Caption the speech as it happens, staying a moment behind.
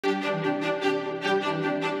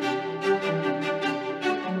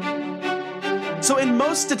So in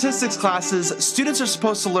most statistics classes, students are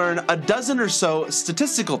supposed to learn a dozen or so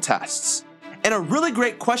statistical tests. And a really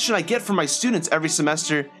great question I get from my students every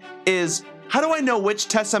semester is, how do I know which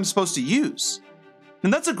tests I'm supposed to use?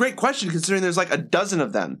 And that's a great question considering there's like a dozen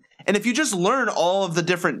of them. And if you just learn all of the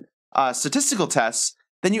different statistical tests,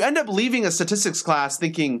 then you end up leaving a statistics class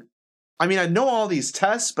thinking, I mean, I know all these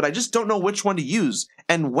tests, but I just don't know which one to use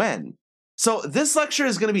and when. So this lecture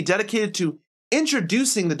is going to be dedicated to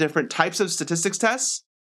introducing the different types of statistics tests,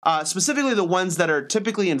 specifically the ones that are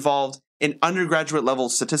typically involved in undergraduate level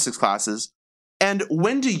statistics classes, and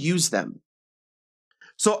when to use them.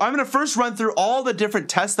 So I'm going to first run through all the different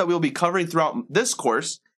tests that we'll be covering throughout this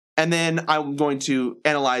course, and then I'm going to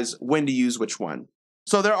analyze when to use which one.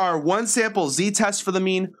 So there are one sample Z-test for the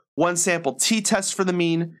mean, one sample T-test for the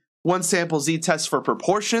mean, one sample Z-test for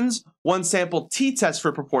proportions, one sample T-test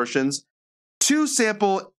for proportions, two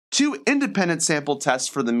independent sample tests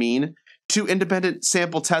for the mean, two independent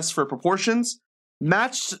sample tests for proportions,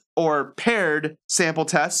 matched or paired sample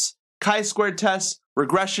tests, chi-squared tests,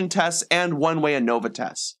 regression tests, and one-way ANOVA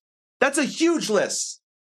tests. That's a huge list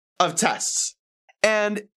of tests.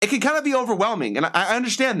 And it can kind of be overwhelming, and I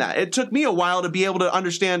understand that. It took me a while to be able to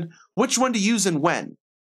understand which one to use and when.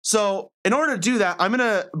 So in order to do that, I'm going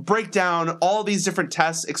to break down all these different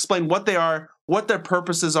tests, explain what they are, what their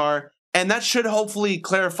purposes are, and that should hopefully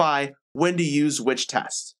clarify when to use which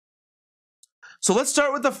test. So let's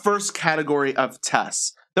start with the first category of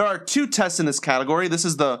tests. There are two tests in this category. This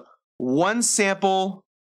is the one sample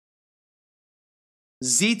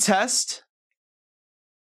Z-test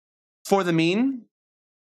for the mean,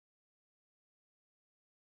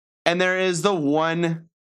 and there is the one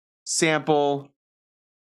sample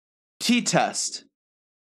T-test.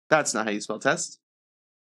 That's not how you spell test.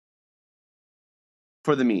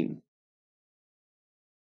 For the mean.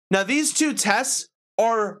 Now these two tests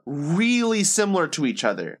are really similar to each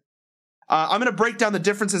other. I'm going to break down the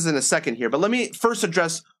differences in a second here, but let me first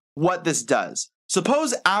address what this does.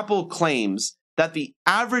 Suppose Apple claims that the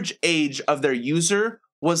average age of their user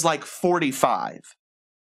was like 45.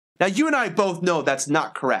 Now you and I both know that's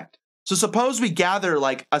not correct. So suppose we gather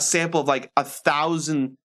like a sample of like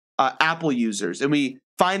 1,000 Apple users and we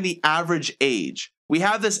find the average age. We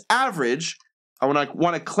have this average. I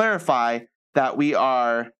want to clarify that we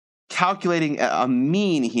are calculating a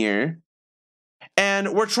mean here,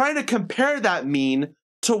 and we're trying to compare that mean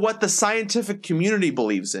to what the scientific community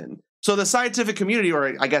believes in. So the scientific community,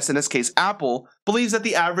 or I guess in this case Apple, believes that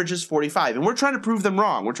the average is 45, and we're trying to prove them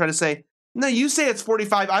wrong. We're trying to say, no, you say it's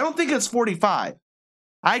 45. I don't think it's 45.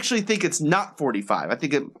 I actually think it's not 45. I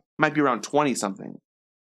think it might be around 20 something.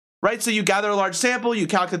 Right? So you gather a large sample, you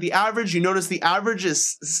calculate the average, you notice the average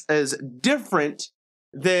is different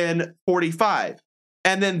than 45.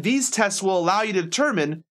 And then these tests will allow you to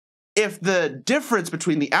determine if the difference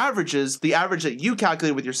between the averages, the average that you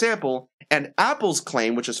calculated with your sample, and Apple's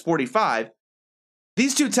claim, which is 45,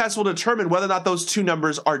 these two tests will determine whether or not those two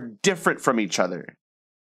numbers are different from each other.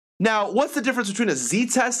 Now, what's the difference between a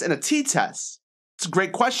Z-test and a T-test? It's a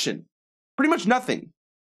great question. Pretty much nothing.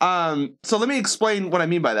 So let me explain what I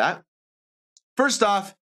mean by that. First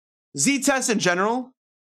off, Z-tests in general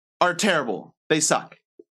are terrible. They suck.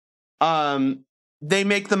 They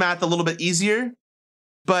make the math a little bit easier,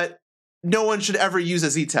 but no one should ever use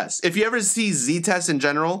a Z-test. If you ever see Z-tests in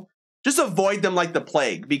general, just avoid them like the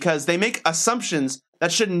plague because they make assumptions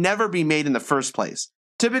that should never be made in the first place.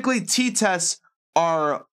 Typically, T-tests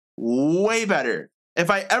are way better.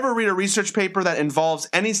 If I ever read a research paper that involves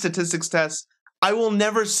any statistics tests, I will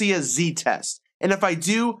never see a Z-test. And if I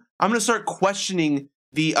do, I'm going to start questioning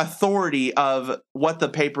the authority of what the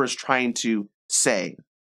paper is trying to say.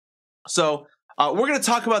 So we're going to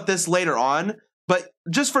talk about this later on, but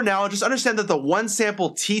just for now, just understand that the one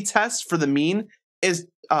sample T-test for the mean is,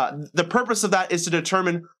 the purpose of that is to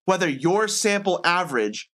determine whether your sample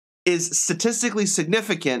average is statistically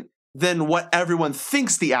significant than what everyone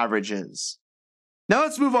thinks the average is. Now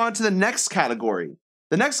let's move on to the next category.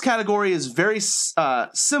 The next category is very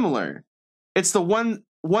similar. It's the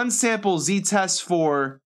one sample Z-test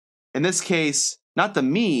for, in this case, not the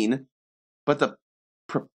mean, but the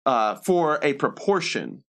for a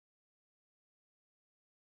proportion.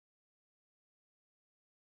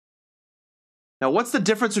 Now, what's the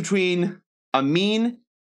difference between a mean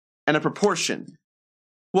and a proportion?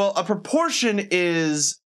 Well, a proportion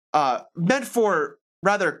is meant for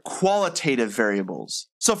rather qualitative variables.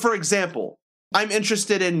 So, for example, I'm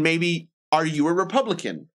interested in maybe, are you a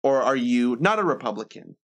Republican or are you not a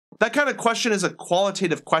Republican? That kind of question is a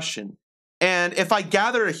qualitative question. And if I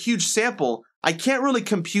gather a huge sample, I can't really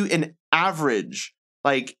compute an average.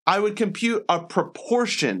 Like, I would compute a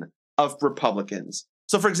proportion of Republicans.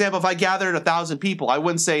 So for example, if I gathered 1,000 people, I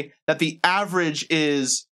wouldn't say that the average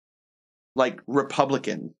is like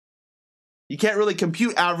Republican. You can't really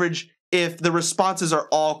compute average if the responses are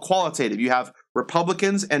all qualitative. You have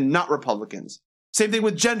Republicans and not Republicans. Same thing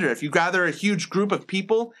with gender. If you gather a huge group of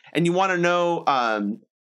people and you want to know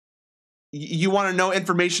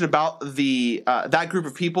information about the that group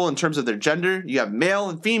of people in terms of their gender, you have male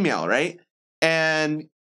and female, right? And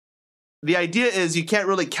the idea is you can't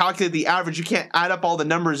really calculate the average. You can't add up all the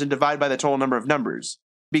numbers and divide by the total number of numbers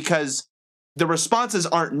because the responses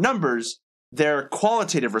aren't numbers, they're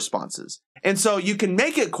qualitative responses. And so you can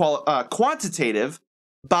make it quantitative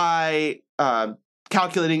by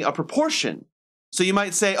calculating a proportion. So you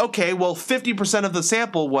might say, okay, well, 50% of the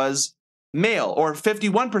sample was male, or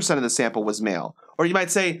 51% of the sample was male. Or you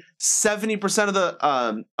might say 70%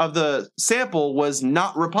 of the sample was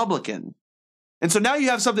not Republican. And so now you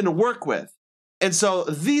have something to work with. And so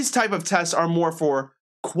these type of tests are more for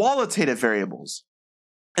qualitative variables.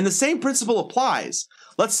 And the same principle applies.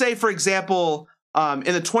 Let's say, for example, in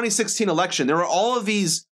the 2016 election, there were all of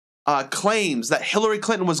these claims that Hillary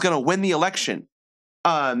Clinton was going to win the election.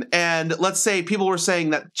 And let's say people were saying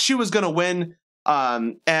that she was going to win,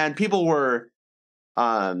 and people were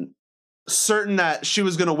certain that she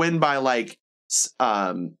was going to win by like,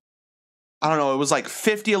 I don't know, it was like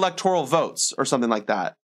 50 electoral votes or something like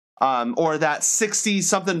that. Or that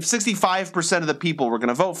 65% of the people were going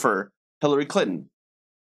to vote for Hillary Clinton.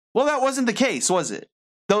 Well, that wasn't the case, was it?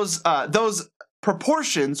 Those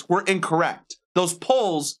proportions were incorrect. Those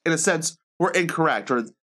polls, in a sense, were incorrect, or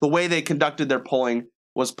the way they conducted their polling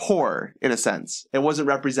was poor, in a sense. It wasn't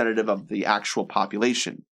representative of the actual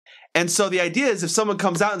population. And so the idea is if someone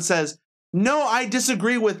comes out and says, no, I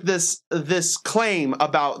disagree with this claim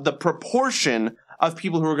about the proportion of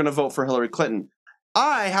people who are going to vote for Hillary Clinton,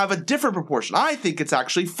 I have a different proportion. I think it's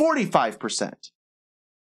actually 45%.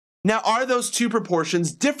 Now, are those two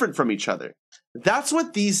proportions different from each other? That's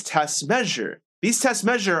what these tests measure. These tests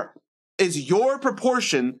measure, is your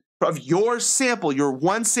proportion of your sample, your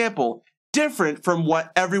one sample, different from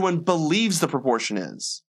what everyone believes the proportion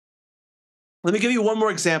is? Let me give you one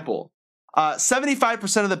more example.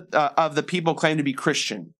 75% of the people claim to be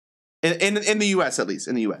Christian, in the U.S. at least,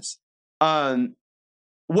 in the U.S.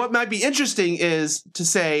 What might be interesting is to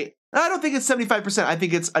say, I don't think it's 75%. I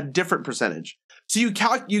think it's a different percentage. So you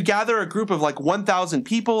gather a group of like 1,000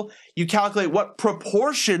 people. You calculate what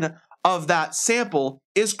proportion of that sample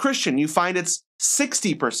is Christian. You find it's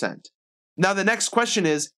 60%. Now the next question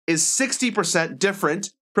is 60%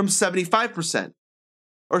 different from 75%?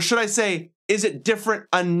 Or should I say, is it different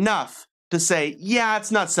enough to say, yeah,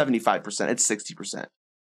 it's not 75%, it's 60%?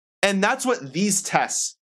 And that's what these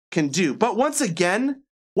tests can do. But once again,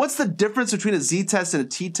 what's the difference between a Z-test and a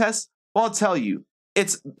T-test? Well, I'll tell you,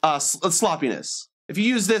 it's sloppiness. If you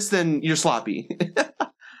use this, then you're sloppy.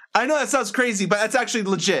 I know that sounds crazy, but that's actually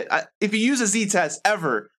legit. If you use a Z-test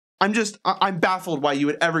ever, I'm baffled why you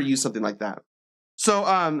would ever use something like that.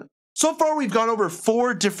 So, so far we've gone over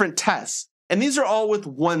 4 different tests, and these are all with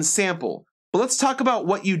one sample. But let's talk about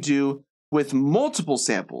what you do with multiple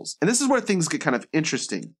samples. And this is where things get kind of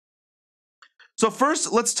interesting. So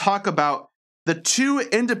first, let's talk about the 2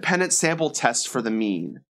 independent sample tests for the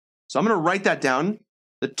mean. So I'm going to write that down.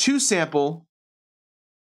 The 2 sample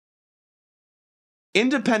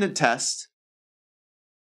independent test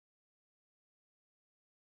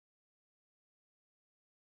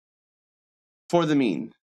for the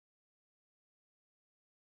mean.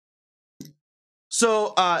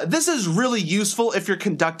 So this is really useful if you're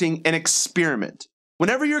conducting an experiment.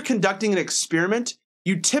 Whenever you're conducting an experiment,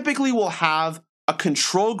 you typically will have a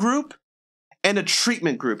control group and a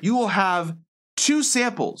treatment group. You will have 2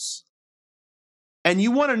 samples. And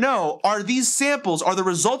you want to know, are the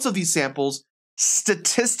results of these samples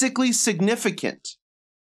statistically significant?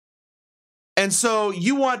 And so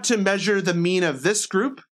you want to measure the mean of this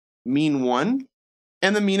group, mean 1,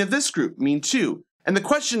 and the mean of this group, mean 2. And the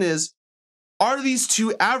question is, are these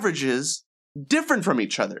 2 averages different from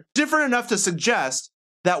each other? Different enough to suggest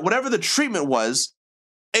that whatever the treatment was,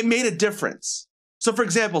 it made a difference. So for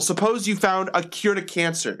example, suppose you found a cure to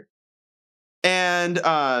cancer, and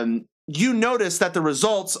you notice that the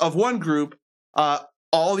results of one group,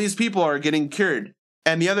 all these people are getting cured,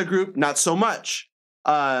 and the other group, not so much.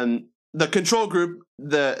 The control group,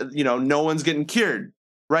 no one's getting cured,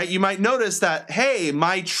 right? You might notice that, hey,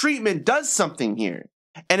 my treatment does something here,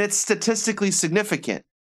 and it's statistically significant.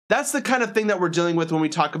 That's the kind of thing that we're dealing with when we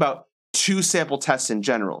talk about 2 sample tests in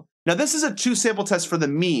general. Now, this is a 2 sample test for the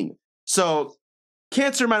mean. So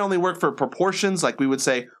cancer might only work for proportions. Like we would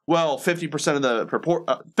say, well, 50% of the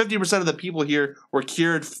 50% of the people here were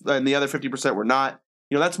cured, and the other 50% were not.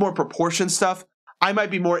 You know, that's more proportion stuff. I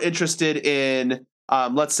might be more interested in,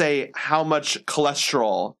 let's say, how much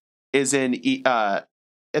cholesterol is in the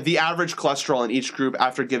average cholesterol in each group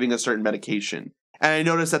after giving a certain medication. And I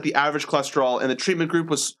noticed that the average cholesterol in the treatment group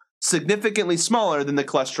was significantly smaller than the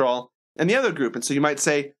cholesterol in the other group. And so you might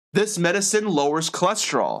say, this medicine lowers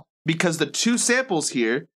cholesterol because the two samples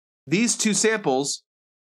here, these two samples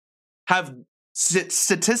have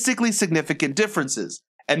statistically significant differences.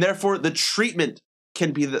 And therefore, the treatment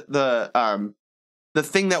can be the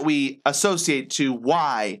thing that we associate to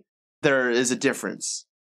why there is a difference.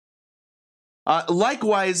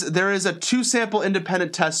 Likewise, there is a two-sample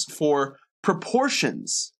independent test for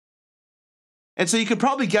proportions. And so you could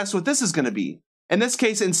probably guess what this is going to be. In this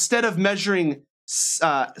case, instead of measuring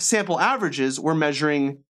sample averages, we're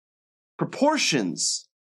measuring proportions.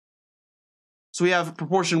 So we have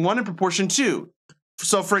proportion 1 and proportion 2.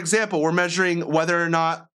 So for example, we're measuring whether or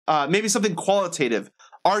not, maybe something qualitative.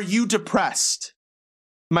 Are you depressed?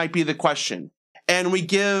 Might be the question. And we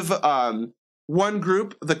give one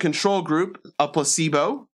group, the control group, a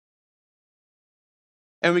placebo.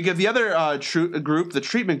 And we give the other group, the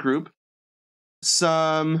treatment group,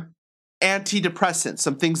 some antidepressants,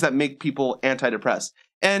 some things that make people antidepressed.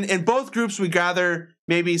 And in both groups, we gather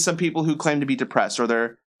maybe some people who claim to be depressed or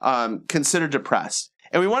they're considered depressed.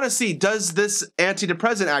 And we want to see, does this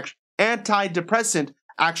antidepressant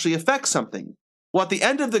actually affect something? Well, at the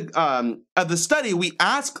end of the study, we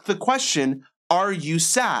ask the question, are you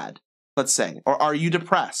sad, let's say, or are you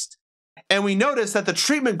depressed? And we notice that the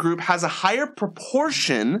treatment group has a higher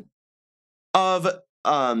proportion of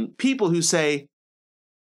people who say,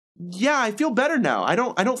 yeah, I feel better now. I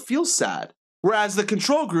don't feel sad. Whereas the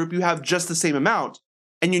control group, you have just the same amount.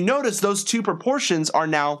 And you notice those two proportions are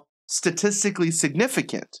now statistically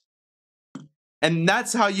significant. And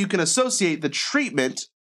that's how you can associate the treatment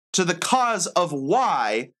to the cause of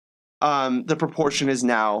why the proportion is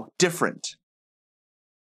now different.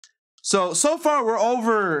 So far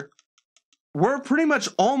we're pretty much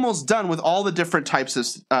almost done with all the different types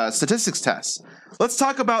of statistics tests. Let's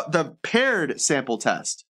talk about the paired sample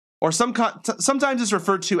test, or sometimes it's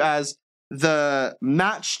referred to as the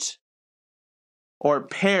matched or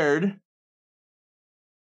paired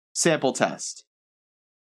sample test.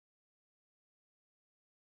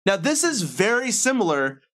 Now, this is very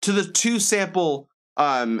similar to the two sample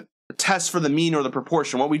test for the mean or the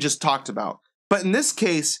proportion, what we just talked about. But in this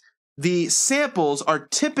case, the samples are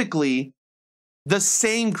typically the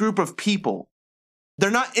same group of people. They're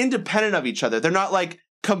not independent of each other. They're not like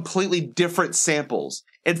completely different samples.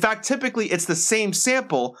 In fact, typically it's the same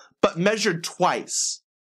sample, but measured twice.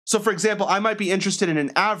 So for example, I might be interested in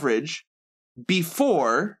an average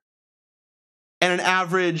before and an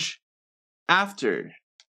average after.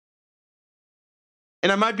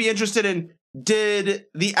 And I might be interested in, did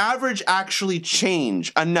the average actually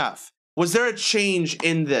change enough? Was there a change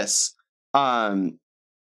in this, in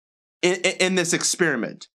this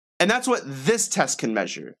experiment? And that's what this test can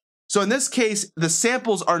measure. So in this case, the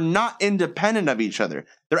samples are not independent of each other.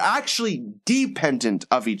 They're actually dependent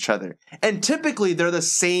of each other. And typically they're the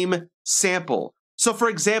same sample. So for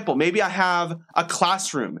example, maybe I have a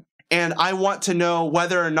classroom and I want to know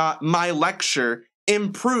whether or not my lecture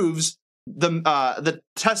improves the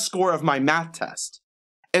test score of my math test.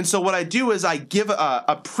 And so what I do is I give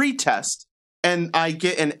a pre-test and I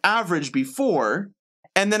get an average before,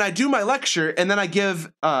 and then I do my lecture, and then I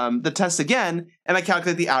give the test again, and I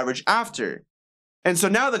calculate the average after. And so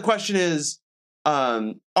now the question is,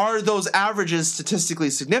 are those averages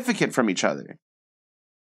statistically significant from each other?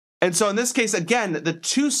 And so in this case, again, the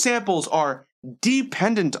two samples are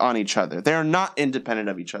dependent on each other. They are not independent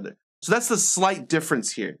of each other. So that's the slight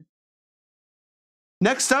difference here.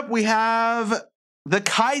 Next up, we have the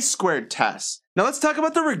Chi-squared test. Now let's talk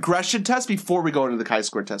about the regression test before we go into the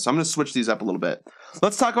Chi-squared test. So I'm going to switch these up a little bit.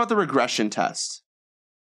 Let's talk about the regression test.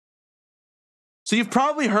 So you've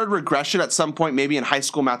probably heard regression at some point, maybe in high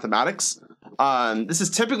school mathematics. This is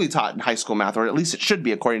typically taught in high school math, or at least it should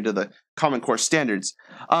be according to the Common Core standards.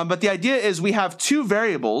 But the idea is we have two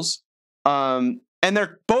variables, and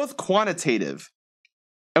they're both quantitative.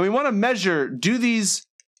 And we want to measure, do these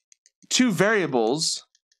two variables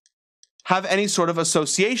have any sort of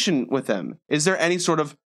association with them? Is there any sort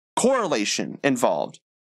of correlation involved?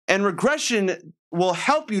 And regression will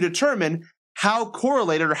help you determine how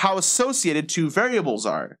correlated or how associated two variables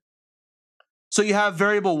are. So you have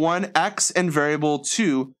variable 1, x, and variable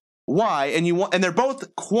 2, y, and they're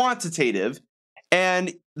both quantitative.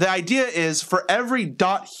 And the idea is for every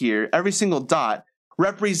dot here, every single dot,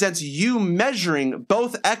 represents you measuring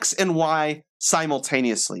both X and Y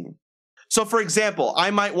simultaneously. So for example,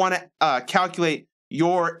 I might want to calculate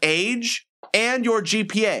your age and your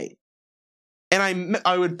GPA. And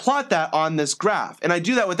I would plot that on this graph. And I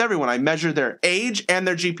do that with everyone. I measure their age and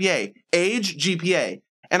their GPA. Age, GPA.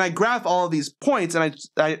 And I graph all of these points, and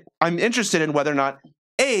I'm interested in whether or not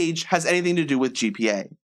age has anything to do with GPA.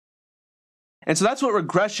 And so that's what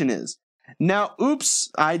regression is. Now, oops,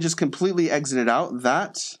 I just completely exited out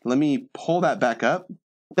that. Let me pull that back up.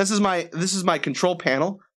 This is my control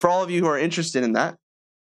panel for all of you who are interested in that.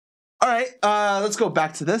 All right, let's go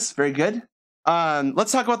back to this. Very good.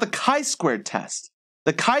 Let's talk about the Chi-squared test.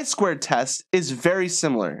 The Chi-squared test is very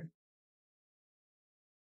similar.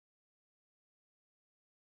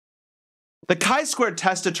 The Chi-squared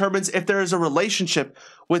test determines if there is a relationship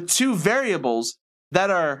with two variables that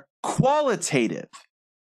are qualitative.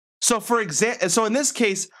 So in this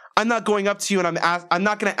case, I'm not going up to you and I'm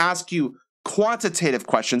not going to ask you quantitative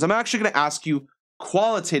questions. I'm actually going to ask you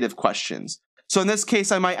qualitative questions. So in this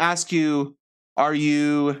case, I might ask you, let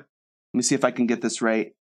me see if I can get this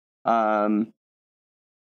right. There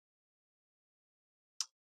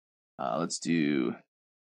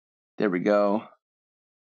we go.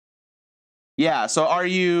 Yeah, so are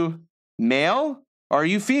you male or are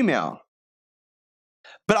you female?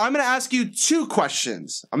 But I'm going to ask you two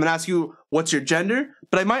questions. I'm going to ask you, what's your gender?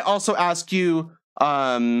 But I might also ask you,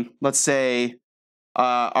 let's say,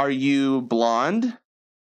 are you blonde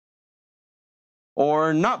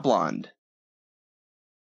or not blonde?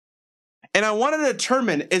 And I want to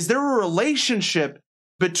determine, is there a relationship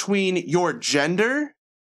between your gender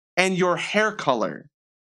and your hair color?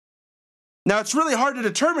 Now, it's really hard to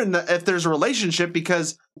determine if there's a relationship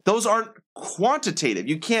because those aren't quantitative.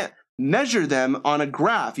 You can't measure them on a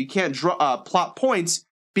graph. You can't plot points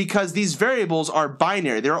because these variables are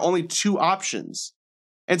binary. There are only two options.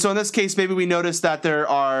 And so in this case, maybe we notice that there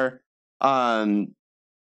are,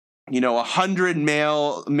 100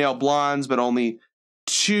 male blondes, but only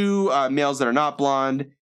 2 males that are not blonde,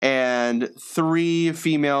 and 3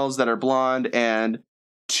 females that are blonde, and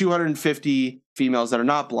 250 females that are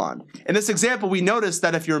not blonde. In this example, we notice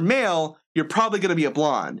that if you're male, you're probably going to be a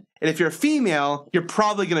blonde. And if you're a female, you're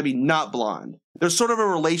probably going to be not blonde. There's sort of a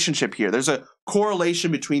relationship here. There's a correlation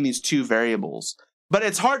between these two variables. But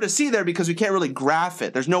it's hard to see there because we can't really graph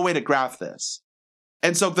it. There's no way to graph this.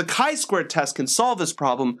 And so the chi-squared test can solve this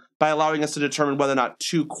problem by allowing us to determine whether or not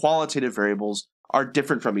two qualitative variables are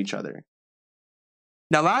different from each other.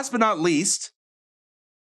 Now, last but not least,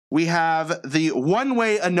 we have the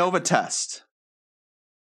one-way ANOVA test.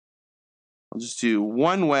 I'll just do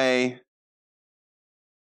one-way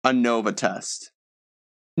ANOVA test.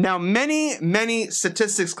 Now, many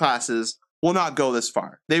statistics classes will not go this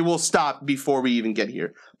far. They will stop before we even get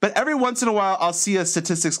here. But every once in a while, I'll see a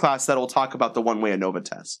statistics class that will talk about the one-way ANOVA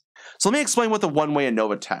test. So let me explain what the one-way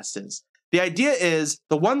ANOVA test is. The idea is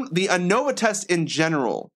the ANOVA test in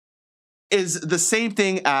general is the same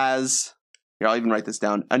thing as, here, I'll even write this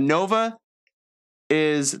down. ANOVA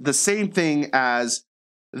is the same thing as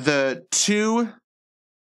the two-sample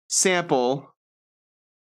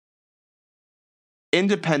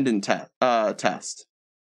independent test.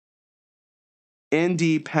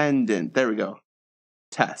 Independent, there we go,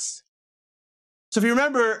 test. So if you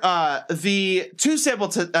remember, the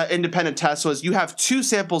two-sample independent test was you have two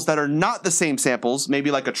samples that are not the same samples,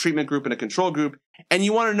 maybe like a treatment group and a control group, and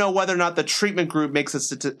you want to know whether or not the treatment group makes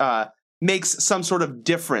some sort of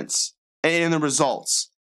difference in the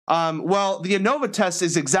results. Well, the ANOVA test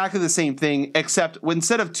is exactly the same thing, except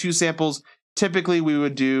instead of two samples, typically we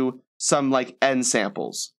would do some like N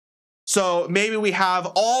samples. So maybe we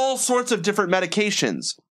have all sorts of different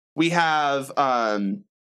medications. We have a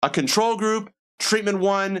control group, treatment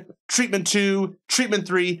 1, treatment 2, treatment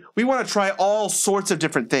 3. We want to try all sorts of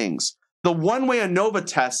different things. The one-way ANOVA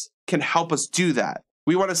test can help us do that.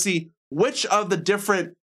 We want to see which of the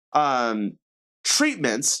different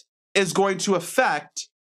treatments is going to affect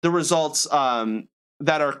the results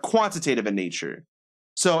that are quantitative in nature.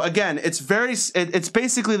 So again, it's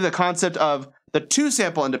basically the concept of the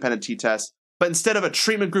two-sample independent t-test, but instead of a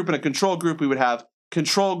treatment group and a control group, we would have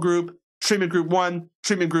control group, treatment group 1,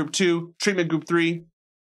 treatment group 2, treatment group 3,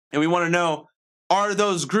 and we want to know, are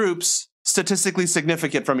those groups statistically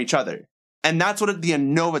significant from each other? And that's what the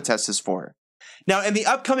ANOVA test is for. Now, in the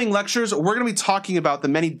upcoming lectures, we're going to be talking about the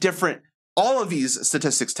many different, all of these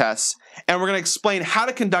statistics tests, and we're going to explain how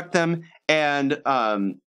to conduct them, and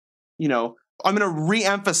I'm going to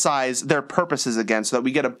re-emphasize their purposes again so that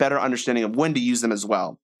we get a better understanding of when to use them as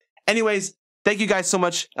well. Anyways, thank you guys so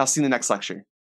much. I'll see you in the next lecture.